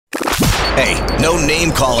Hey, no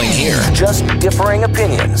name calling here. Just differing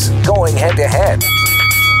opinions going head to head.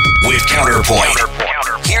 With Counterpoint.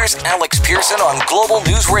 Here's Alex Pearson on Global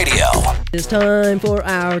News Radio. It's time for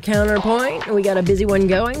our Counterpoint. We got a busy one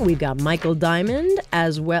going. We've got Michael Diamond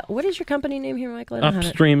as well. What is your company name here, Michael? I don't have it.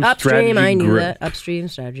 Upstream Upstream, Strategy I knew Group. that. Upstream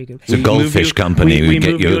Strategy Group. It's a goldfish company. We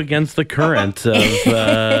move you against the current of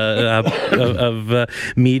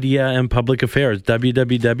media and public affairs.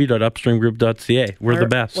 www.upstreamgroup.ca. We're the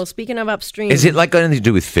best. Well, speaking of upstream. Is it like anything to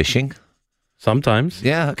do with fishing? Sometimes.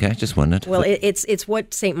 Yeah, okay, I just wondered. Well, it's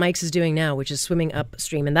what St. Mike's is doing now, which is swimming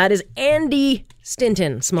upstream. And that is Andy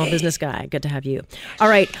Stinton, small business guy. Good to have you. All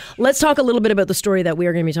right, let's talk a little bit about the story that we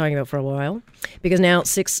are going to be talking about for a while. Because now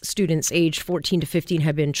 6 students aged 14 to 15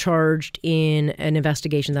 have been charged in an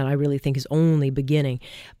investigation that I really think is only beginning.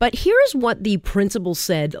 But here's what the principal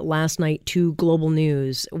said last night to Global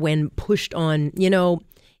News when pushed on,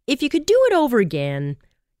 if you could do it over again,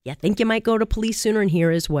 you think you might go to police sooner. And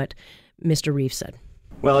here is what Mr. Reeve said.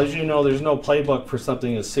 Well, as you know, there's no playbook for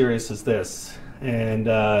something as serious as this. And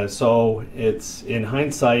so it's, in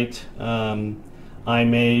hindsight, I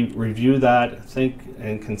may review that, think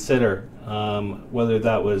and consider whether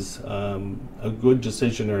that was a good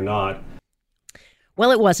decision or not.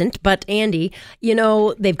 Well, it wasn't, but Andy,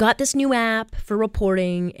 they've got this new app for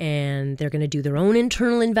reporting and they're going to do their own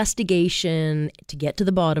internal investigation to get to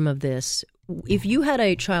the bottom of this. If you had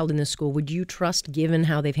a child in this school, would you trust, given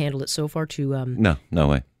how they've handled it so far, to... No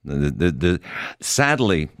way.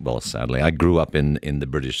 Sadly, I grew up in the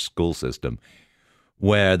British school system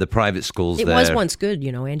where the private schools It there... was once good,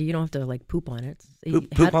 Andy. You don't have to, poop on it.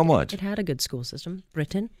 Poop on what? It had a good school system.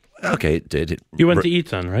 Britain. Okay, it did. You went to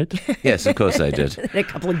Eton, right? Yes, of course I did. A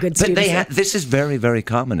couple of good But students. this is very, very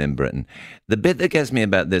common in Britain. The bit that gets me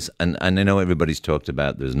about this, and I know everybody's talked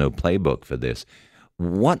about there's no playbook for this,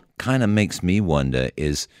 what kind of makes me wonder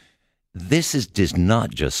is this does not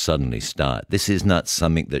just suddenly start. This is not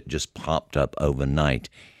something that just popped up overnight.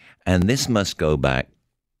 And this must go back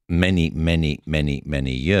many, many, many,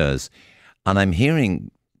 many years. And I'm hearing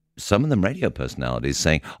some of them radio personalities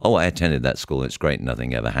saying, oh, I attended that school, it's great,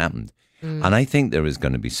 nothing ever happened. And I think there is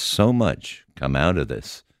going to be so much come out of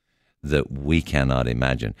this that we cannot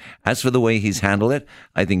imagine. As for the way he's handled it,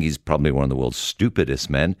 I think he's probably one of the world's stupidest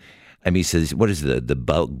men. I mean, he says, what is it? The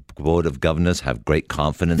Board of Governors have great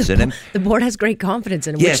confidence in him. The board has great confidence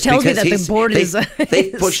in him, Yes, which tells me because that the board is... They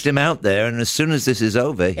pushed him out there, and as soon as this is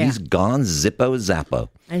over, he's gone zippo zappo.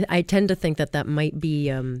 I tend to think that might be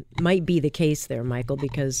the case there, Michael,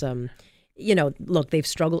 because... look, they've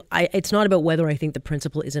struggled. It's not about whether I think the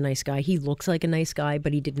principal is a nice guy. He looks like a nice guy,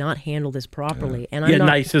 but he did not handle this properly. And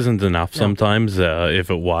nice isn't enough sometimes. If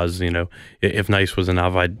it was, if nice was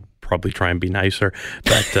enough, I'd probably try and be nicer,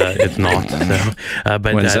 but it's not. So,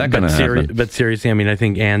 When's that going to happen? But seriously, I mean, I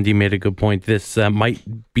think Andy made a good point. This might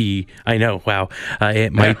be, I know, wow,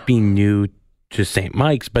 it might be new to St.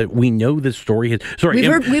 Mike's, but we know this story.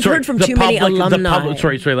 We've heard from too many alumni. Let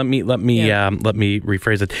me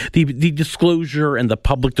rephrase it. The disclosure and the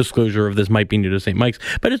public disclosure of this might be new to St. Mike's,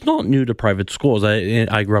 but it's not new to private schools.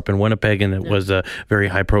 I grew up in Winnipeg, and it was a very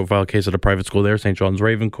high profile case at a private school there, St. John's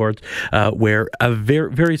Ravencourt, where very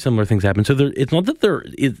very similar things happen. So it's not that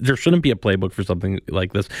there shouldn't be a playbook for something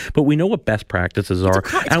like this, but we know what best practices are,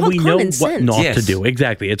 and we know what not to do.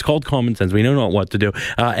 Exactly, it's called common sense. We know not what to do,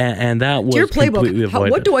 and that was playbook.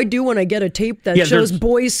 What do I do when I get a tape that shows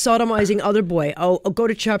boys sodomizing other boy? I'll go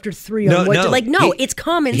to chapter 3 on it's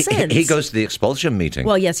common sense. He goes to the expulsion meeting.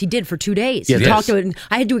 Well, yes, he did for 2 days. He talked to it.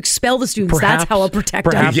 I had to expel the students. That's how I'll protect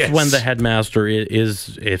them. Perhaps when the headmaster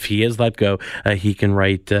is, if he is let go, he can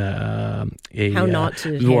write how not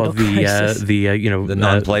to handle crisis. The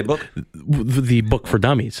non-playbook, the book for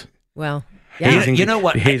dummies. Well. Yeah. You know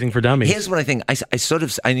what? Hazing for dummies. Here's what I think.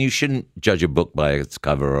 And you shouldn't judge a book by its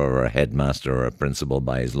cover or a headmaster or a principal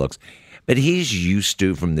by his looks. But he's used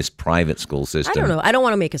to, from this private school system. I don't know. I don't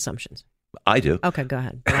want to make assumptions. I do. Okay, go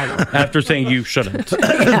ahead. After saying you shouldn't.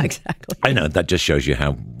 Yeah, exactly. I know. That just shows you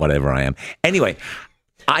how whatever I am. Anyway,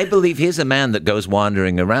 I believe here's a man that goes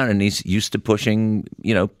wandering around, and he's used to pushing,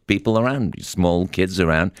 people around, small kids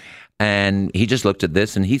around. And he just looked at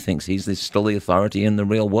this and he thinks he's still the authority in the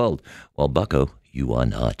real world. Well, bucko, you are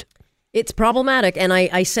not. It's problematic. And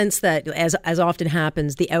I sense that, as often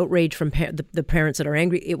happens, the outrage from the parents that are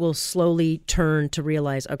angry, it will slowly turn to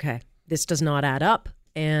realize, okay, this does not add up.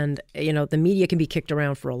 And, the media can be kicked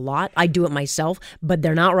around for a lot. I do it myself, but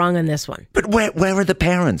they're not wrong on this one. But where are the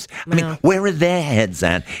parents? I mean, where are their heads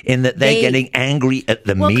at in that they're getting angry at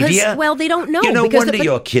the media? Well, they don't know. No wonder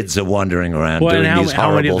your kids are wandering around doing these horrible things.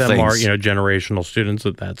 How many of them are, generational students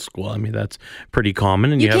at that school? I mean, that's pretty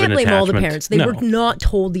common. And you can't have an blame all the attachment. parents. They were not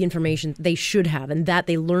told the information they should have, and that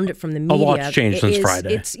they learned it from the media. A lot's changed since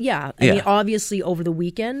Friday. I mean, obviously, over the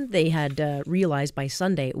weekend, they had realized by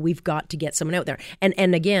Sunday, we've got to get someone out there.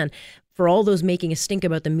 And again, for all those making a stink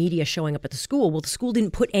about the media showing up at the school, well, the school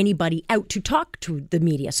didn't put anybody out to talk to the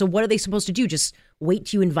media. So what are they supposed to do? Just wait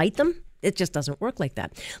till you invite them? It just doesn't work like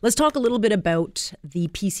that. Let's talk a little bit about the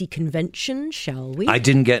PC convention, shall we? I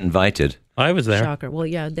didn't get invited. I was there. Shocker. Well,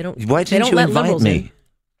 yeah, they don't. Why didn't you invite me? In.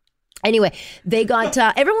 Anyway, they got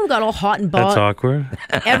everyone got all hot and bothered. That's awkward.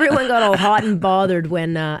 Everyone got all hot and bothered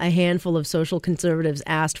when a handful of social conservatives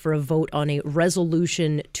asked for a vote on a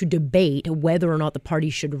resolution to debate whether or not the party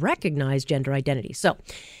should recognize gender identity. So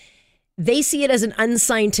they see it as an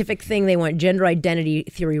unscientific thing. They want gender identity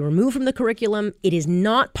theory removed from the curriculum. It is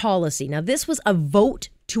not policy. Now, this was a vote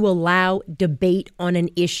to allow debate on an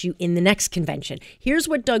issue in the next convention. Here's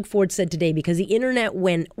what Doug Ford said today, because the internet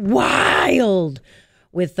went wild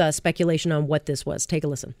with speculation on what this was. Take a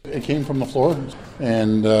listen. It came from the floor,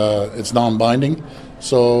 and it's non-binding,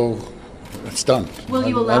 so it's done. Will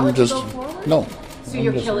you allow it to go forward? No. So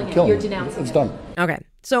you're killing it. You're denouncing it. It's done. Okay.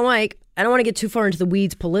 So, Mike, I don't want to get too far into the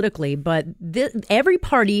weeds politically, but every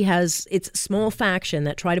party has its small faction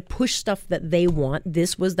that try to push stuff that they want.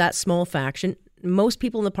 This was that small faction. Most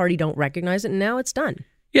people in the party don't recognize it, and now it's done.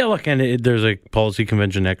 Yeah, look, and there's a policy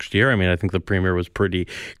convention next year. I mean, I think the premier was pretty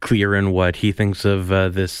clear in what he thinks of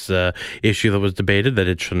this issue that was debated, that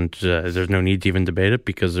it shouldn't, there's no need to even debate it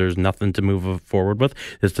because there's nothing to move forward with.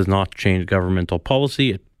 This does not change governmental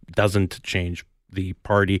policy. It doesn't change the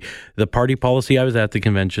party policy. I was at the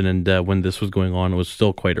convention, and when this was going on, it was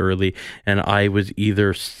still quite early, and I was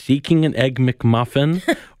either seeking an Egg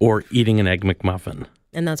McMuffin or eating an Egg McMuffin.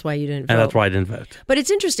 And that's why you didn't vote. And that's why I didn't vote. But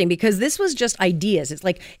it's interesting because this was just ideas. It's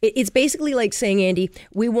like, it's basically like saying, Andy,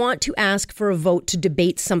 we want to ask for a vote to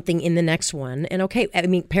debate something in the next one. And okay, I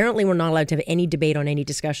mean, apparently we're not allowed to have any debate on any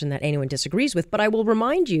discussion that anyone disagrees with. But I will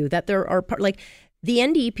remind you that there are, like the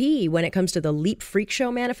NDP, when it comes to the Leap Freak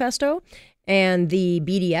Show manifesto and the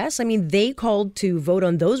BDS, I mean, they called to vote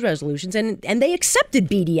on those resolutions and they accepted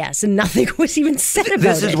BDS and nothing was even said about it.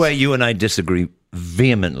 This is where you and I disagree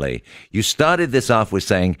vehemently. You started this off with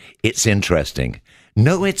saying it's interesting.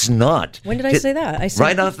 No, it's not. When did I say that? I said,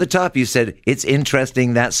 right off the top, you said it's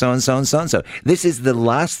interesting that so-and-so and so-and-so. This is the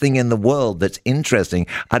last thing in the world that's interesting.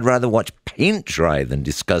 I'd rather watch paint dry than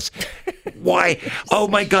discuss why. Oh,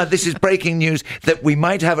 my God, this is breaking news that we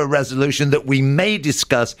might have a resolution that we may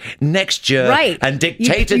discuss next year. Right. And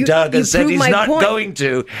Dictator Doug has said he's not going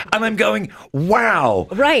to. And I'm going, wow.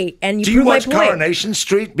 Right. And you do you watch Coronation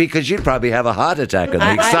Street? Because you'd probably have a heart attack on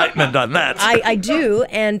the excitement on that. I do.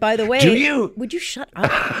 And by the way, do you? Would you shut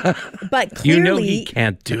up? But clearly, you know he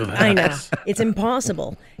can't do that. I know. It's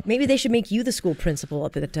impossible. Maybe they should make you the school principal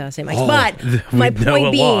up at St. Mike's. But my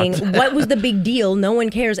point being, what was the big deal? No one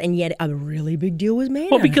cares. And yet a really big deal was made.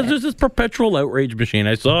 Well, because there's this perpetual outrage machine.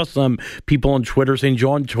 I saw some people on Twitter saying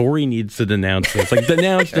John Tory needs to denounce this. Like,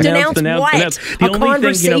 denounce what? The only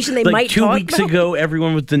conversation thing, they might talk about. 2 weeks about? ago,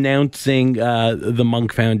 everyone was denouncing the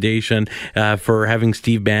Monk Foundation for having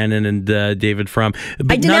Steve Bannon and David Frum.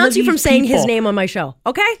 I denounce you from saying his name on my show,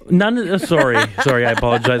 okay? Sorry, I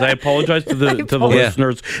apologize. I apologize to the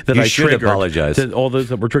listeners that you I should triggered. apologize to all those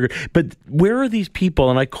that were triggered. But where are these people?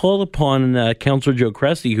 And I call upon Councillor Joe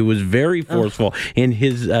Cressy, who was very forceful in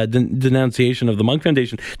his denunciation of the Monk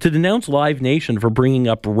Foundation, to denounce Live Nation for bringing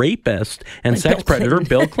up rapist and sex predator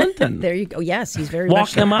Bill Clinton. There you go. Yes, he's very Lock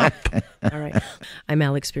much them up. All right. I'm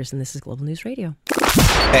Alex Pearson. This is Global News Radio.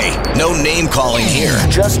 Hey, no name calling here.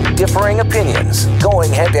 Just differing opinions,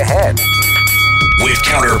 going head to head. With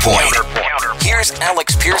Counterpoint. Here's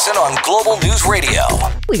Alex Pearson on Global News Radio.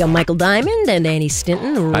 We got Michael Diamond and Annie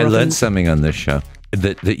Stinton. I learned something on this show.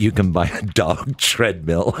 That you can buy a dog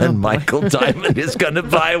treadmill, and Michael Diamond is going to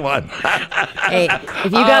buy one. Hey, if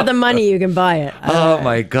you got the money, you can buy it. Oh,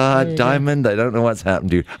 my God, Diamond, I don't know what's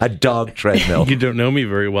happened to you. A dog treadmill. You don't know me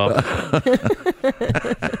very well.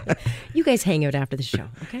 You guys hang out after the show,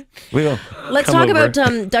 okay? We will. Let's talk about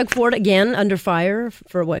Doug Ford again under fire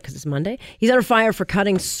for what? Because it's Monday. He's under fire for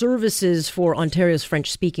cutting services for Ontario's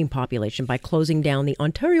French-speaking population by closing down the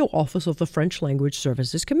Ontario Office of the French Language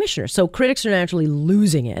Services Commissioner. So critics are naturally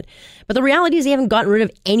losing it. But the reality is they haven't gotten rid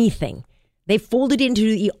of anything. They folded into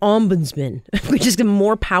the ombudsman, which is a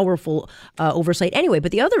more powerful oversight anyway.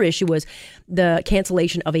 But the other issue was the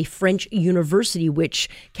cancellation of a French university, which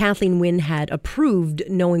Kathleen Wynne had approved,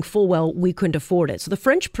 knowing full well we couldn't afford it. So the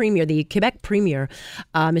French premier, the Quebec premier,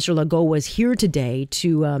 Mr. Legault, was here today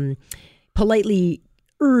to politely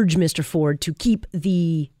urge Mr. Ford to keep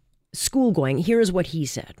the school going. Here's what he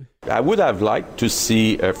said. I would have liked to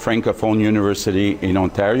see a Francophone university in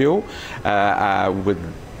Ontario. I would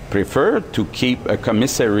prefer to keep a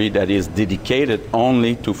commissary that is dedicated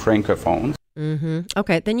only to Francophones. Mm-hmm.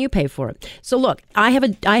 Okay, then you pay for it. So look, I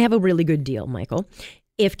have a really good deal, Michael.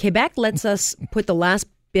 If Quebec lets us put the last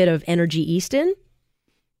bit of energy east in,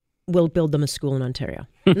 we'll build them a school in Ontario.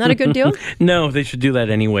 Not a good deal? No, they should do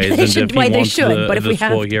that anyways. They should, but if we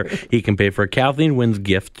have school here, he can pay for it. Kathleen Wynne's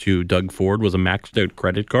gift to Doug Ford was a maxed out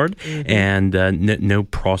credit card and no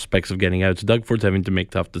prospects of getting out. So Doug Ford's having to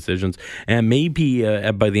make tough decisions. And maybe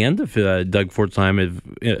by the end of Doug Ford's time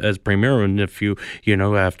as premier, and if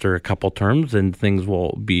after a couple terms, and things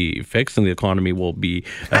will be fixed and the economy will be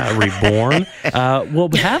reborn,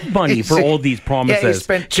 we'll have money for all these promises.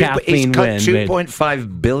 Yeah, he's cut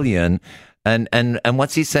 $2.5 billion. And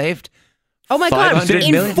what's he saved? Oh my God!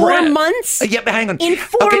 In 4 months? Yeah, but hang on. In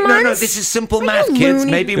 4 months? No. This is simple math, kids.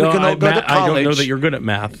 Maybe we can all go to college. I don't know that you're good at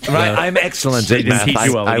math. Right, I'm excellent at math.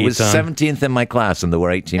 I was 17th in my class, and there were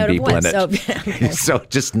 18 people in it. So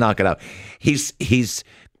just knock it out. He's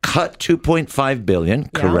cut $2.5 billion,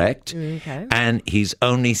 correct? Okay. And he's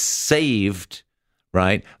only saved.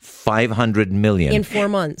 Right, $500 million in 4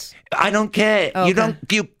 months. I don't care. Okay.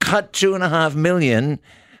 You cut $2.5 million.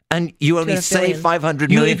 And you only save $500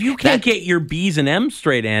 million. If you can't get your B's and M's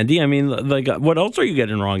straight, Andy, I mean, what else are you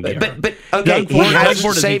getting wrong there? But okay, he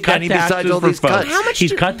hasn't saved any besides all these cuts.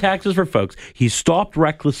 He's cut taxes for folks. He's stopped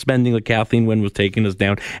reckless spending that Kathleen Wynne was taking us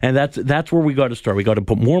down, and that's where we got to start. We got to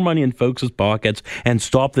put more money in folks' pockets and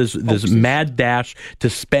stop this mad dash to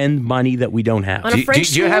spend money that we don't have. Do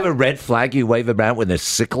you have a red flag you wave about with a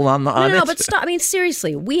sickle on it? No, but stop. I mean,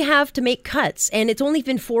 seriously, we have to make cuts, and it's only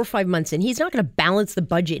been 4 or 5 months, and he's not going to balance the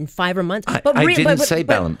budget in 5 months. I didn't say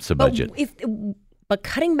balance the budget. But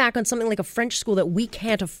cutting back on something like a French school that we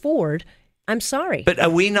can't afford, I'm sorry. But are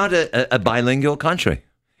we not a bilingual country?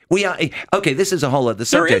 We are. Okay, this is a whole other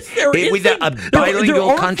subject. Are we a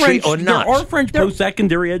bilingual country or not? There are French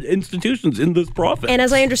post-secondary institutions in this province. And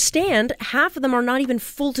as I understand, half of them are not even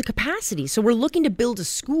full to capacity. So we're looking to build a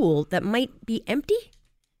school that might be empty?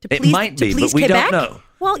 It might be, but we don't know.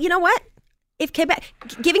 Well, you know what? If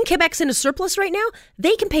giving Quebec's in a surplus right now,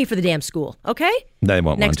 they can pay for the damn school, okay? They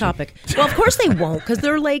won't. Next topic. Well, of course they won't, because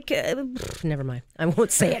they're like, never mind. I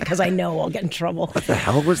won't say it, because I know I'll get in trouble. What the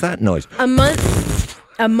hell was that noise? A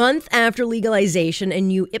month after legalization, a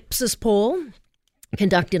new Ipsos poll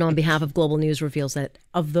conducted on behalf of Global News reveals that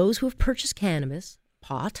of those who have purchased cannabis,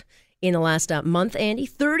 pot, in the last month, Andy,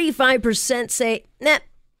 35% say, nah,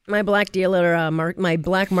 my black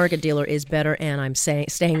market dealer is better, and I'm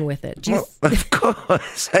staying with it. Well, of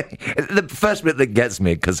course. The first bit that gets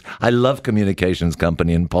me, because I love communications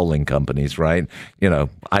company and polling companies, right?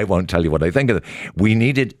 I won't tell you what I think of it. We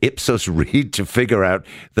needed Ipsos Reid to figure out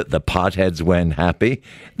that the potheads weren't happy.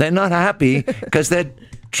 They're not happy because they're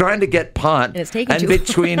trying to get pot, and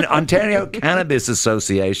between Ontario Cannabis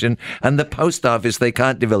Association and the post office, they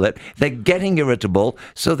can't develop. They're getting irritable,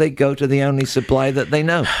 so they go to the only supply that they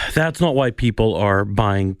know. That's not why people are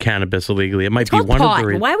buying cannabis illegally. It might be one pot. of the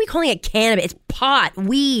reasons. Why are we calling it cannabis? It's pot,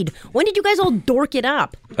 weed. When did you guys all dork it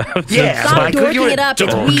up? Yeah, stop dorking it up.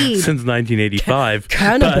 It's weed. Since 1985.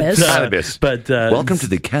 Cannabis. But welcome to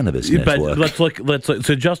the Cannabis Network. But let's look.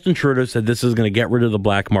 So Justin Trudeau said this is going to get rid of the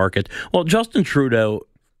black market. Well, Justin Trudeau,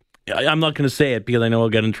 I'm not going to say it because I know I'll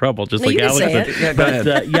get in trouble, just like Alex said.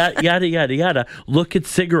 But yada, yada, yada. Look at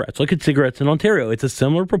cigarettes. Look at cigarettes in Ontario. It's a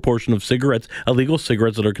similar proportion of cigarettes, illegal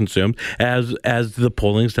cigarettes that are consumed as the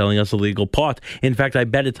polling's telling us illegal pot. In fact, I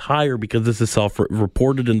bet it's higher because this is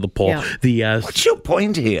self-reported in the poll. Yeah. What's your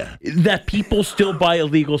point here? That people still buy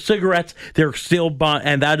illegal cigarettes. They're still buying,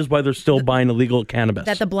 and that is why they're still buying illegal cannabis.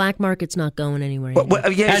 That the black market's not going anywhere.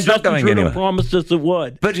 It's not going anywhere. Justin Trudeau promised us it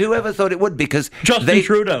would. But whoever thought it would, because Justin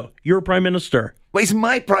Trudeau. You're Prime Minister. Well, he's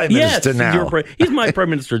my Prime Minister now. He's my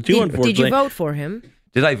Prime Minister too, unfortunately. Did you vote for him?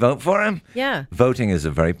 Did I vote for him? Yeah. Voting is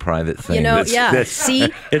a very private thing. See?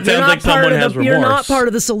 It sounds like someone has remorse. You're not part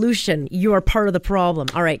of the solution. You are part of the problem.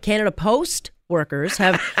 All right, Canada Post workers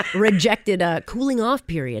have rejected a cooling off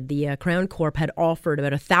period. The Crown Corp had offered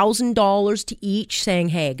about $1,000 to each, saying,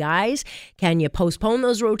 hey, guys, can you postpone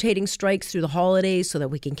those rotating strikes through the holidays so that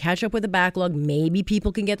we can catch up with the backlog? Maybe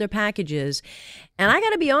people can get their packages. And I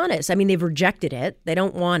got to be honest. I mean, they've rejected it. They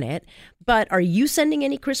don't want it. But are you sending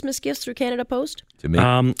any Christmas gifts through Canada Post? To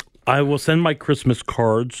me? I will send my Christmas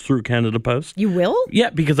cards through Canada Post. You will?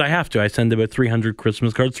 Yeah, because I have to. I send about 300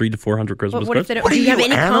 Christmas cards, 300 to 400 Christmas What if cards. they don't? Do you have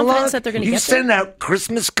any confidence that they're going to You get them? send out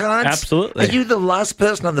Christmas cards? Absolutely. Are you the last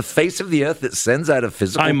person on the face of the earth that sends out a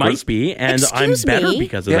physical I might Christmas- be, and Excuse I'm better me?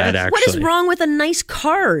 because of Yes. that, actually. What is wrong with a nice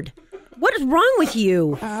card? What is wrong with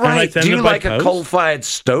you? Right. send Do you it by like a post? coal-fired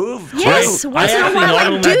stove? Yes. I Once in a actually while not I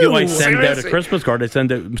only do I do. send out a Seriously. Christmas card, I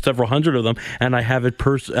send out several hundred of them, and I have it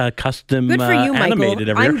custom Good for you, Michael. animated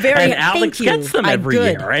every I'm year. very- and Alex thank you. gets them I'm every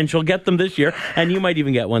good. year, and she'll get them this year, and you might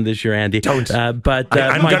even get one this year, Andy. Don't. But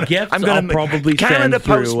I'm my gonna- gifts I'm gonna- I'll probably Canada send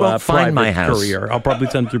through Post won't find private my house. courier. I'll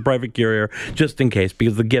probably send through private courier just in case,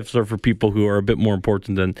 because the gifts are for people who are a bit more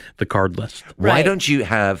important than the card list. Why Right. don't you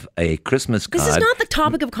have a Christmas card This is not the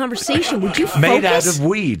topic of conversation. Would you focus? made out of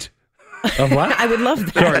weed? Of what? I would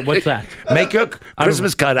love that. Sorry, what's that? Make a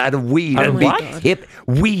Christmas card out of weed Out and of be what? hip.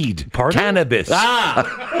 Weed. Pardon? Cannabis.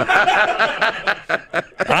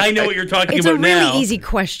 I know what you're talking It's a about really now. easy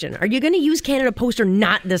question. Are you going to use Canada Post or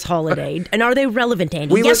not this holiday? And are they relevant,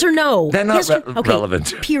 Andy? We Yes were- or no? they're not Yes or- re- okay,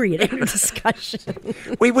 relevant. Period. End of discussion.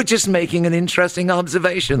 We were just making an interesting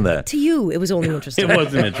observation there. To you, it was only interesting. It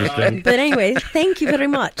wasn't interesting. But anyway, thank you very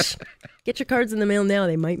much. Get your cards in the mail now.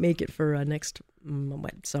 They might make it for next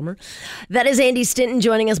summer. That is Andy Stinton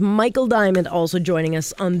joining us. Michael Diamond also joining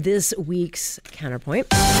us on this week's Counterpoint.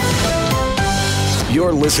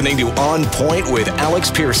 You're listening to On Point with Alex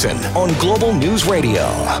Pearson on Global News Radio.